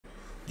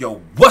Yo,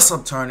 what's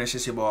up, Turn? It's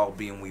just your boy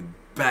B, and we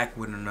back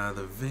with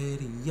another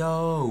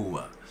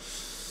video.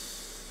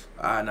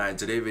 Now in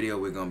today's video,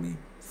 we're gonna be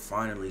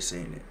finally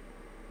saying it.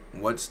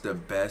 What's the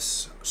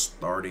best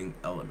starting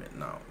element?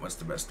 Now, what's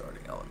the best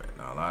starting element?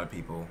 Now, a lot of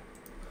people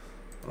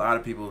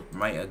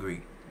might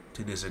agree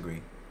to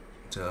disagree,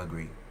 to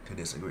agree to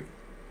disagree.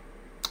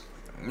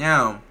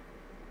 Now,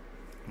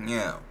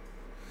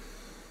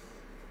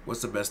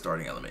 what's the best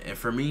starting element? And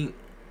for me,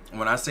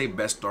 when I say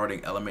best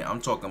starting element,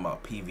 I'm talking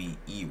about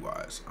PvE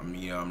wise.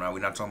 We're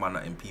not talking about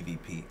nothing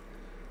PvP.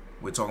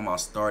 We're talking about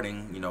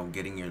starting,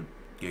 getting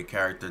your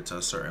character to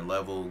a certain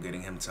level,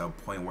 getting him to a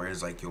point where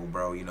it's like, yo,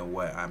 bro, you know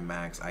what? I'm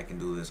max. I can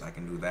do this. I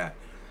can do that.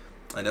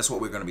 And that's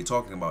what we're going to be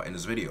talking about in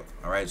this video.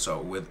 All right. So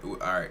all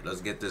right, let's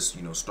get this,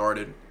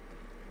 started.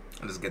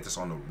 Let's get this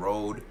on the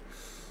road.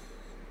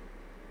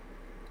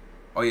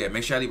 Oh yeah,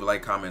 make sure I leave a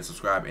like, comment,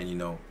 subscribe,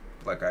 and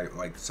like I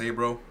like to say,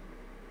 bro,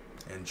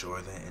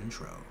 enjoy the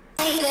intro.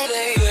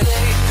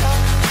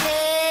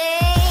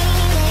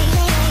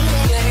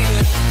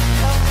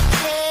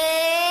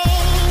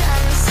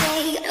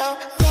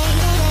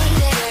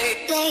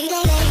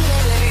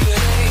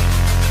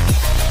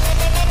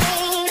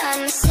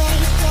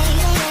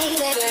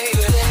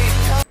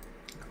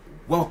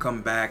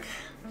 Welcome back.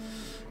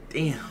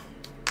 Damn.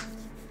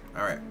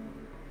 Alright.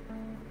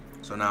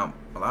 So now,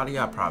 a lot of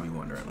y'all probably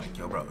wondering, like,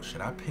 yo, bro,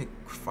 should I pick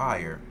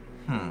fire?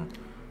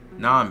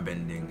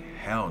 Non-bending?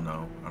 Hell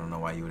no. I don't know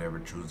why you would ever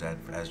choose that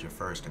as your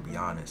first, to be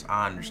honest.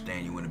 I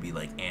understand you wouldn't be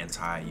like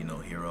anti,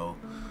 hero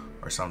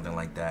or something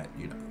like that.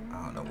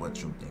 I don't know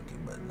what you're thinking,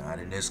 but not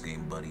in this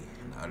game, buddy.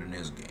 Not in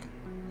this game.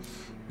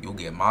 You'll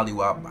get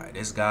mollywopped by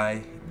this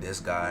guy,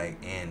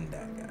 and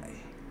that guy.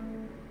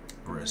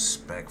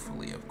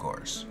 Respectfully, of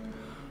course.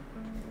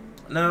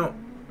 Now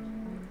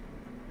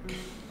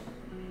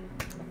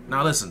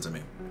listen to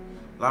me.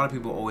 A lot of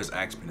people always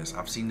ask me this.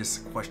 I've seen this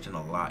question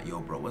a lot. Yo,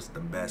 bro, what's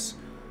the best,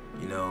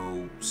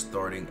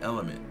 starting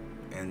element?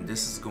 And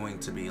this is going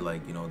to be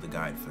like, the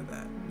guide for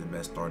that. The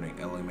best starting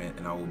element,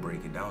 and I will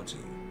break it down to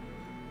you.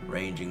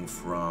 Ranging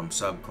from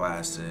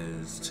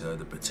subclasses to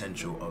the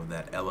potential of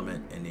that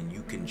element, and then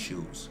you can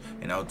choose.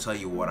 And I'll tell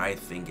you what I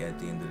think at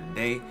the end of the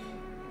day,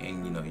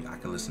 and I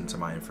can listen to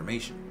my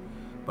information.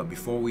 But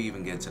before we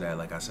even get to that,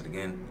 like I said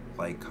again,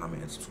 like,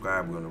 comment, and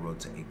subscribe. We're on the road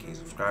to 8K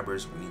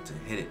subscribers. We need to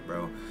hit it,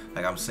 bro.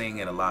 Like, I'm saying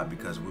it a lot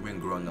because we've been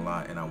growing a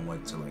lot, and I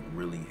want to like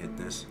really hit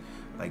this.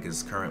 Like,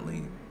 it's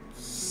currently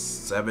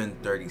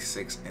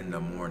 7:36 in the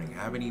morning.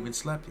 I haven't even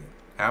slept yet.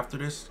 After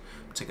this,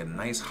 take a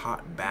nice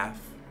hot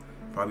bath.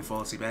 Probably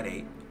fall asleep at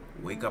 8.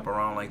 Wake up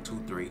around like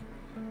 2, 3.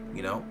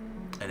 And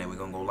then we're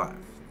gonna go live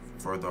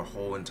for the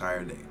whole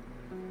entire day.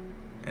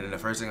 And then the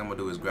first thing I'm gonna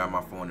do is grab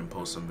my phone and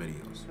post some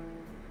videos.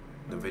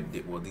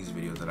 These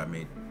videos that I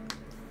made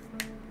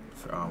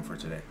for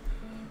today.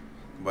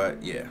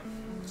 But yeah,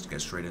 let's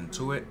get straight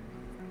into it.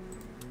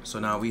 So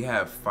now we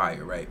have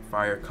fire, right?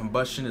 Fire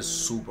combustion is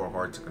super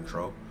hard to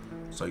control.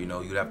 So you'd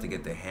have to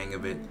get the hang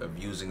of it, of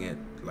using it.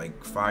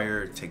 Like,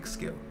 fire takes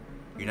skill.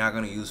 You're not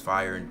gonna use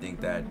fire and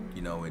think that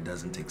it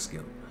doesn't take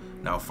skill.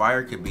 Now,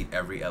 fire could beat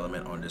every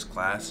element on this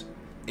class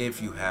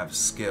if you have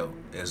skill.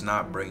 It's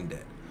not brain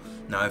dead.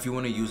 Now, if you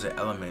want to use an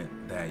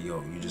element that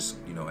you just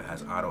it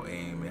has auto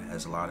aim, it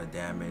has a lot of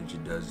damage,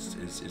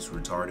 it's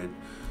retarded,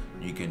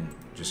 you can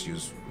just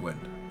use wind.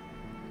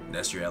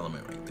 That's your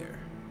element right there.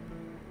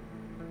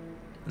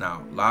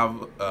 Now,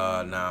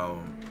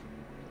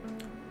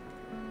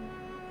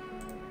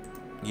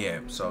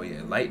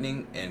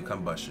 lightning and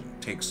combustion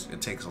takes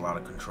a lot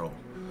of control.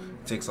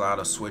 It takes a lot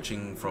of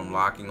switching from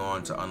locking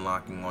on to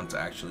unlocking on to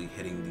actually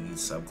hitting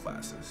these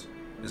subclasses.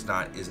 It's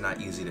not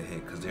easy to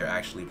hit because they're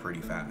actually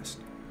pretty fast.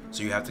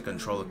 So you have to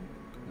control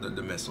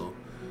the missile,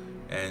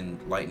 and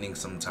lightning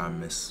sometimes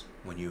miss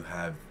when you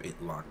have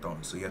it locked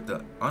on. So you have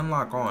to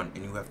unlock on,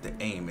 and you have to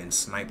aim and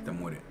snipe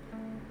them with it.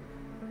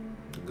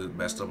 Good,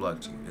 best of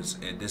luck to you. This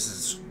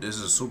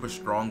is a super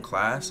strong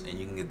class, and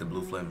you can get the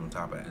blue flames on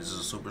top of that. This is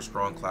a super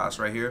strong class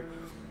right here,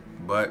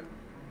 but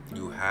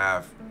you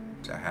have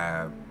to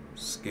have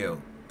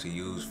skill to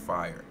use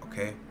fire.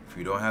 Okay, if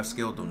you don't have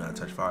skill, do not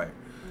touch fire.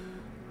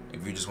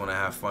 If you just want to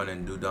have fun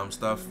and do dumb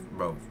stuff,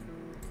 bro,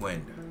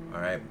 wind. All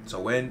right, so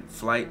wind,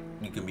 flight,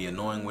 you can be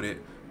annoying with it.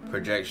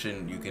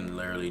 Projection, you can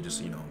literally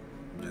just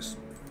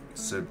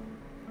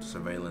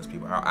surveillance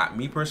people.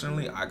 Me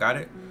personally, I got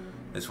it.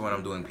 It's when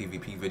I'm doing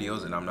PvP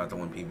videos and I'm not the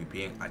one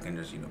PvPing. I can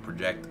just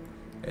project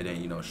and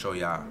then show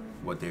y'all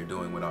what they're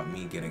doing without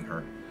me getting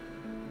hurt.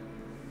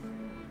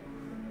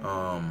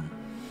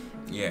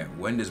 Yeah,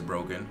 wind is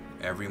broken.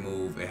 Every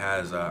move, it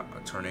has a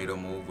tornado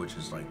move, which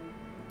is like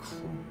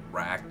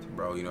cracked,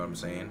 bro. You know what I'm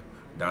saying?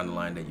 Down the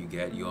line that you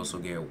get. You also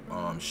get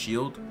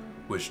shield,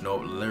 which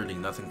literally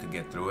nothing could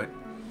get through it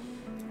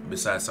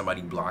besides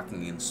somebody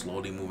blocking and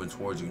slowly moving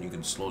towards you, and you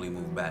can slowly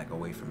move back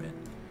away from it.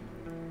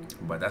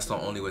 But that's the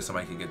only way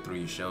somebody can get through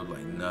your shield.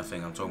 Like,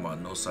 nothing. I'm talking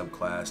about no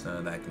subclass, none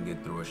of that can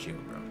get through a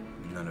shield, bro.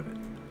 None of it.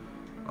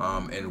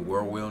 And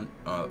whirlwind,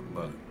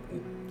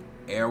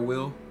 air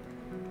wheel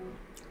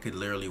could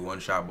literally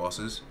one-shot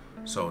bosses.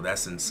 So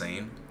that's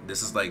insane.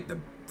 This is like the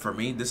for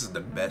me, this is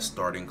the best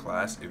starting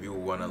class if you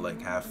want to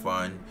like have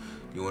fun,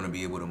 you want to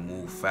be able to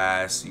move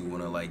fast, you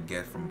want to like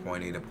get from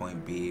point A to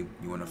point B,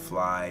 you want to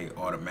fly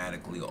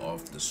automatically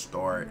off the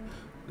start.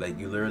 Like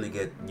you literally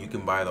you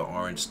can buy the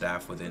orange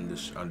staff within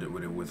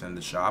within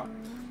the shop.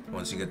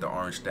 Once you get the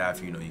orange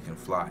staff, you know you can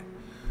fly.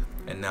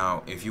 And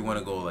now if you want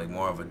to go like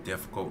more of a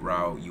difficult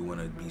route, you want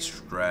to be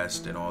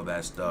stressed and all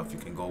that stuff, you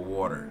can go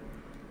water,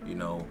 you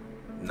know.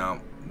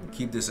 Now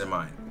keep this in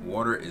mind,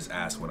 water is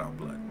ass without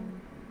blood.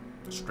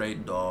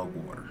 Straight dog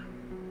water,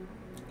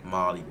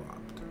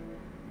 mollywopped,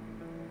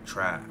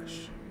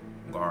 trash,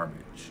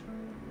 garbage,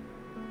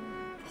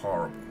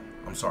 horrible.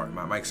 I'm sorry,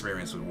 my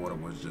experience with water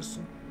was just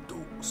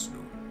dukes,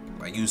 dude.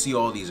 Like you see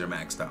all these are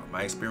maxed out.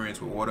 My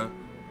experience with water,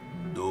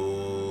 dukes.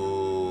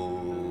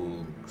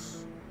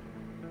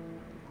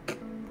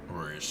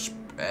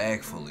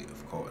 Respectfully,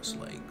 of course,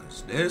 like,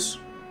 cause this,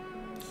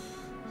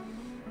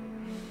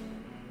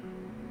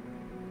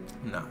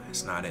 nah,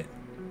 it's not it.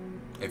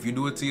 If you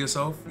do it to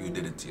yourself, you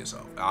did it to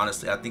yourself.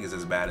 Honestly, I think it's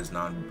as bad as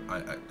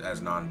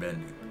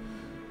non-bending.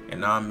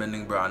 And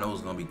non-bending, bro, I know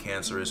it's gonna be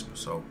cancerous,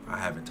 so I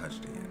haven't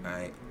touched it yet.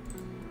 Alright.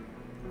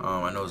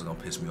 I know it's gonna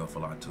piss me off a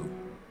lot too.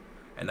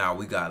 And now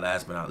we got,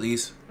 last but not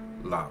least,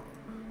 lava.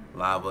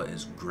 Lava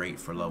is great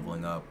for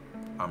leveling up.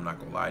 I'm not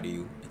gonna lie to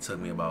you. It took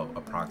me about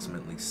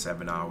approximately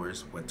 7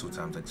 hours with 2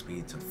 times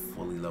XP to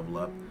fully level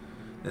up.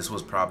 This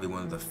was probably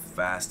one of the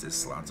fastest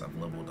slots I've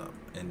leveled up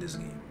in this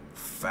game.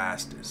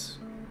 Fastest.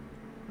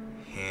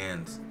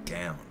 Hands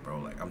down, bro.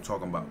 Like I'm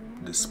talking about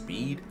the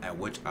speed at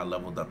which I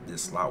leveled up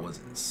this slot was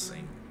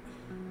insane.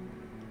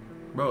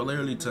 Bro, it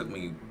literally took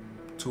me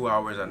 2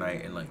 hours a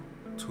night and like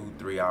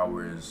 2-3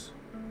 hours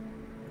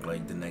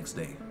like the next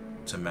day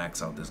to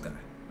max out this guy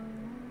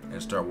and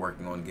start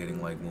working on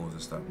getting like moves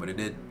and stuff. But it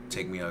did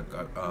take me a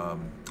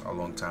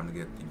long time to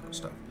get, you know,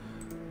 stuff.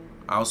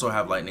 I also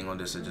have lightning on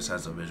this. It just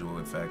has a visual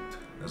effect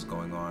that's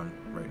going on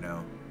right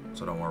now,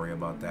 so don't worry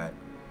about that.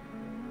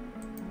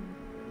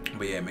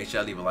 But yeah, make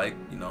sure I leave a like,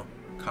 you know,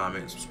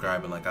 comment,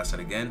 subscribe, and like I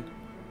said again,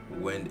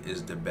 wind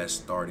is the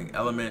best starting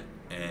element.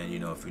 And you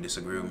know, if you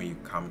disagree with me, you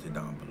comment it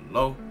down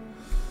below.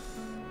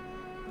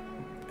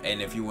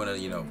 And if you want to,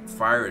 you know,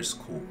 fire is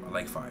cool. I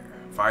like fire.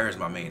 Fire is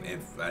my main,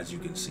 as you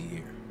can see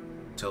here,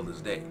 till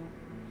this day.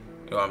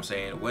 You know what I'm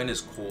saying? Wind is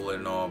cool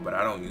and all, but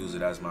I don't use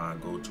it as my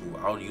go-to.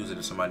 I'll use it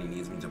if somebody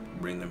needs me to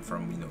bring them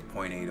from, you know,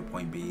 point A to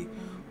point B,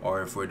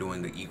 or if we're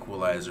doing the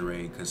equalizer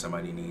raid because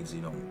somebody needs,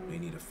 you know, they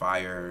need a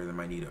fire, they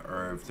might need a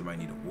earth, they might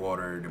need a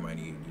water, they might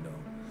need, you know,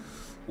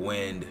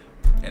 wind,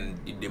 and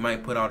they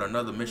might put out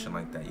another mission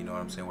like that. You know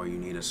what I'm saying? Where you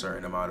need a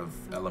certain amount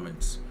of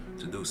elements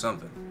to do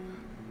something.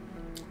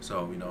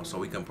 So, you know, so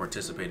we can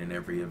participate in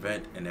every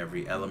event and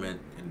every element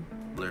and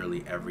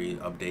literally every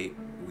update.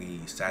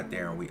 We sat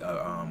there and we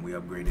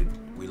upgraded,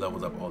 we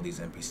leveled up all these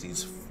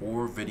NPCs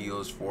for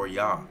videos for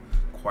y'all,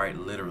 quite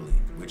literally,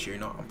 which, you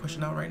know, I'm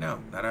pushing out right now.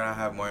 Now that I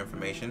have more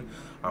information,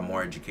 I'm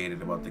more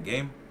educated about the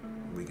game,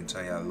 we can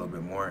tell y'all a little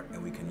bit more,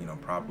 and we can, you know,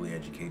 properly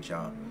educate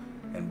y'all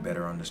and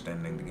better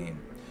understanding the game.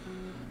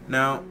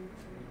 Now,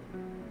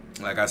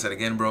 like I said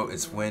again, bro,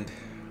 it's wind,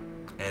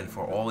 and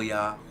for all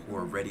y'all who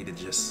are ready to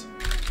just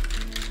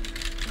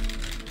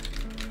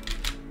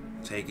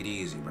take it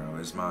easy, bro,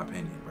 it's my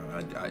opinion, bro.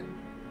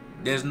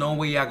 There's no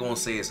way y'all gonna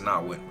say it's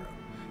not wind, bro.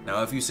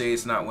 Now, if you say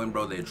it's not wind,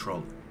 bro, they're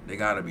trolling. They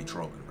gotta be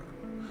trolling, bro.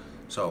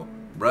 So,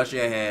 brush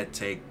your head,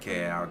 take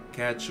care. I'll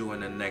catch you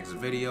in the next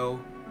video.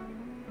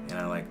 And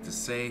I like to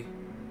say,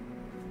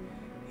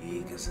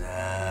 he goes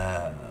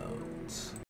out.